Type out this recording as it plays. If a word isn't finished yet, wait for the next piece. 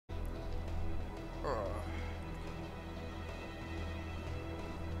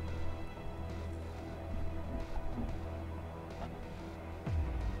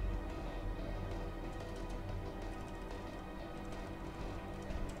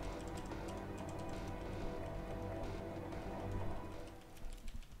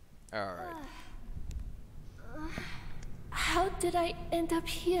Alright. How did I end up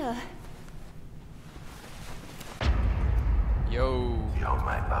here? Yo. You're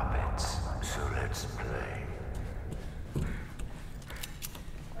my puppets, so let's play.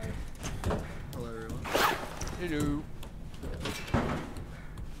 Hello, everyone. Hello.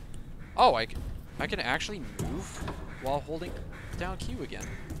 Oh, I can actually move while holding down Q again.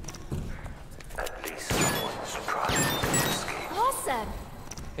 At least someone's trying to escape. Awesome.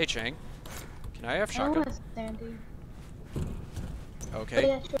 Hey, Chang. Can I have I shotgun? want Sandy. Okay.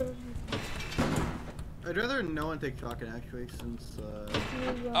 Yeah, sure. I'd rather no one take shotgun actually, since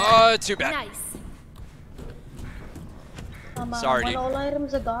Too bad. Nice. Sorry, when dude. all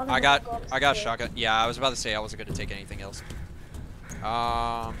items are gone, I I'm got gonna go upstairs. shotgun. Yeah, I was about to say I wasn't gonna take anything else.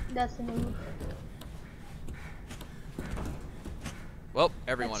 That's the move. Well,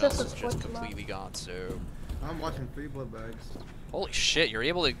 everyone That's else just is a just quick completely gone. So, I'm watching 3 blood bags. holy shit, you're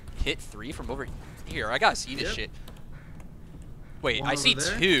able to hit 3 from over here. I gotta see this Yep. shit. Wait, One I see over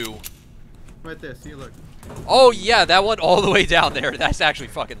there? 2. Right there, see, look. Oh yeah, that one all the way down there. That's actually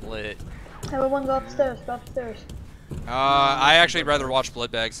fucking lit. Everyone go upstairs, go upstairs. I actually rather watch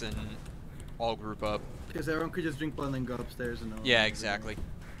blood bags than all group up. Because everyone could just drink blood and then go upstairs and no one Yeah, would do exactly.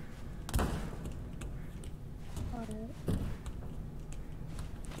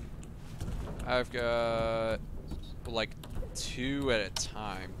 I've got like 2 at a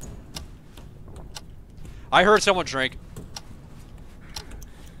time. I heard someone drink.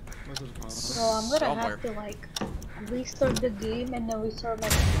 What's the problem? So I'm gonna Somewhere. have to like restart the game and then restart my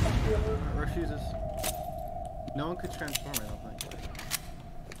computer. Rush uses. No one could transform, I don't think.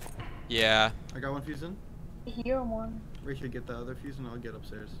 Yeah. I got 1 fuse in. I hear one. Rachel, get the other fuse and I'll get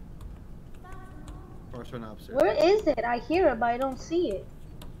upstairs. Or sorry, not upstairs. Where is it? I hear it, but I don't see it.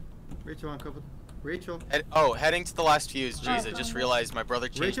 Rachel, on cover. Rachel. Oh, heading to the last fuse. Jeez, I Oh, just no. realized my brother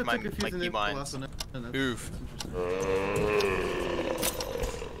changed Rachel my took a fuse and keybinds. Oof.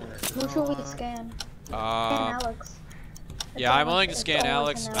 Who should we scan? Scan Alex. Yeah, I'm willing to scan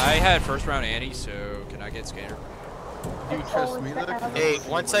Alex. I had first round Annie, so can I get scanner? Do you trust me, though? Hey,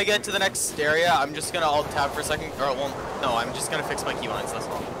 once I get to the next area, I'm just gonna alt tab for a second. Or, well, no, I'm just gonna fix my keybinds, that's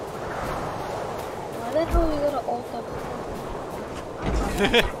all. Why the hell are you gonna ult up?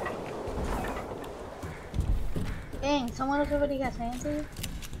 Dang, someone else already has handy?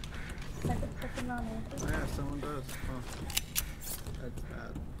 Second on handy. Oh, yeah, someone does. Oh. That's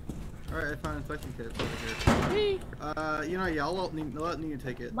bad. Alright, I found an infection kit. It's over here. You know, yeah, I'll let Nia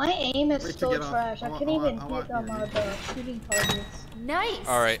take it. My aim is Rachel, so get off. trash. I can't even hit yeah, the shooting targets. Nice.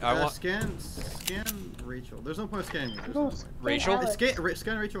 Alright, I want scan Rachel. There's no point of scanning me. There's No, no point. scan Rachel? Alex.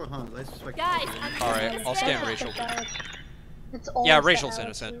 Scan Rachel or Hans. I suspect. Guys, Alright, I'll scan Rachel. It's always Yeah, the Rachel's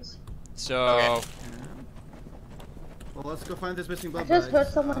Alex's. innocent. So Yeah. Well, let's go find this missing blood I just bags.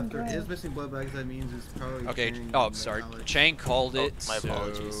 heard someone If there drink. is missing blood bags, that means it's probably. okay. Chang Oh, and sorry. Alex. Chang called it. my so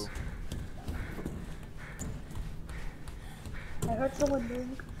apologies. I heard someone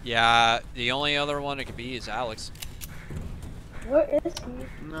drink. yeah, the only other one it could be is Alex. Where is he?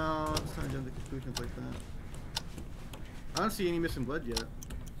 No, let's not jump to conclusions like that. I don't see any missing blood yet.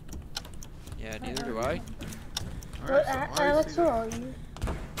 Yeah, neither do I. Alright, so Alex, obviously- where are you?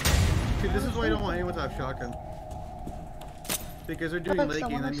 See, this is why I don't want anyone to have shotgun. Because they're doing Alex, I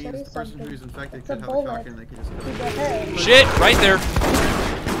leaking, wanna that show means you the person something. who's infected It's could a have a bullet. shotgun, they could just kill To the them. head. Shit, right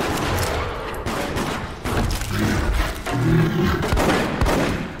there.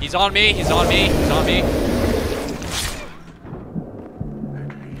 He's on me. He's on me. He's on me.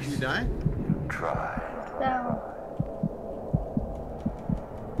 Did you die? Try. Down.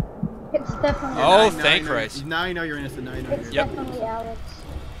 It's definitely. Oh, Now thank you know- Christ. Now you know you're innocent, now you know It's you're Yep. definitely Alex.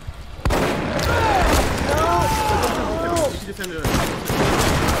 You should just end it.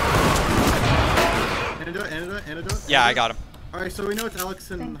 Antidote? Yeah, I got him. Alright, so we know it's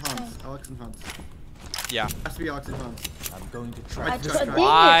Alex and Thanks, Hans. thanks. Alex and Hans. Yeah. Has to be Alex and Hans. I'm going to I try. just dang it,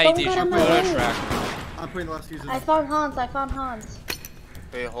 Why someone did got you in put my a way. track? I'm putting the last fuse in. I found Hans. I found Hans.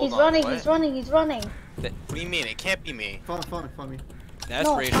 Wait, hold He's on. running. What? He's running. He's running. What do you mean? It can't be me. Follow me. That's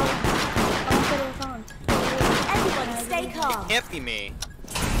No, Rachel. Hans. Everybody stay calm. It can't be me.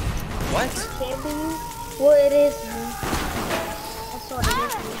 What? Can't be you? Well, it is me. That's what it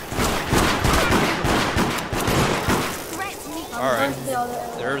is. All right. The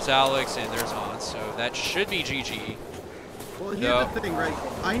other There's Alex and there's Hans, so that should be GG. Well, here's No. the thing, right?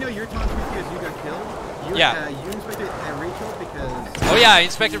 I know you're taunting me because you got killed. Yeah. You inspected Rachel because. Oh yeah, I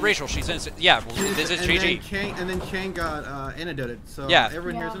inspected Rachel. She's innocent. Yeah, well, this is and GG. Then Chang got antidoted. So Yeah.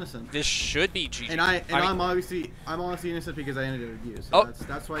 everyone here is Yeah. innocent. This should be GG. And I'm mean, honestly innocent because I antidoted you. So Oh.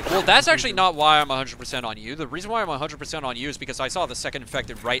 that's why. well, that's actually not why I'm 100% on you. The reason why I'm 100% on you is because I saw the second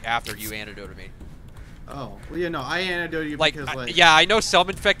infected right after you antidoted me. Oh, well, yeah, no, I antidoted you Like, because like. yeah, I know some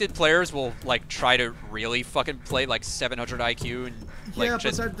infected players will like try to really fucking play like 700 IQ and like Yeah,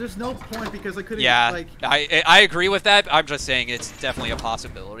 just. but there's no point because I couldn't. Yeah, Like, I agree with that. I'm just saying it's definitely a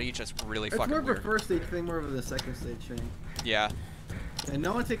possibility. Just really it's fucking more of a weird. first stage thing, more of a second stage thing. Yeah. And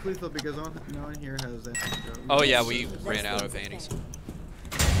no one take lethal because no one here has antidote. Oh yeah, we ran out of anties.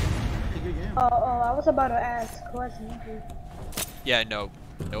 Good game. Oh, I was about to ask. Who has Nancy? Yeah, no,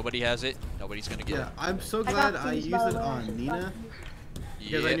 nobody has it. Nobody's gonna get Yeah, it. I'm so I glad got I these, used by it the way. I on should Nina got these.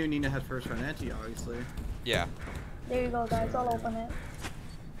 because I Yeah. knew Nina had first round anti, obviously. Yeah. There you go, guys. I'll open it.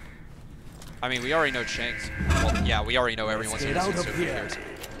 I mean, we already know Chang's. Well, yeah, we already know everyone's innocent, so who cares?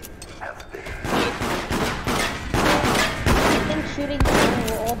 I think shooting the gun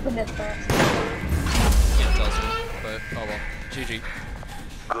will open it first. Can't tell soon, but oh well. GG.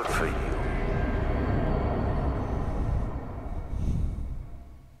 Good for you.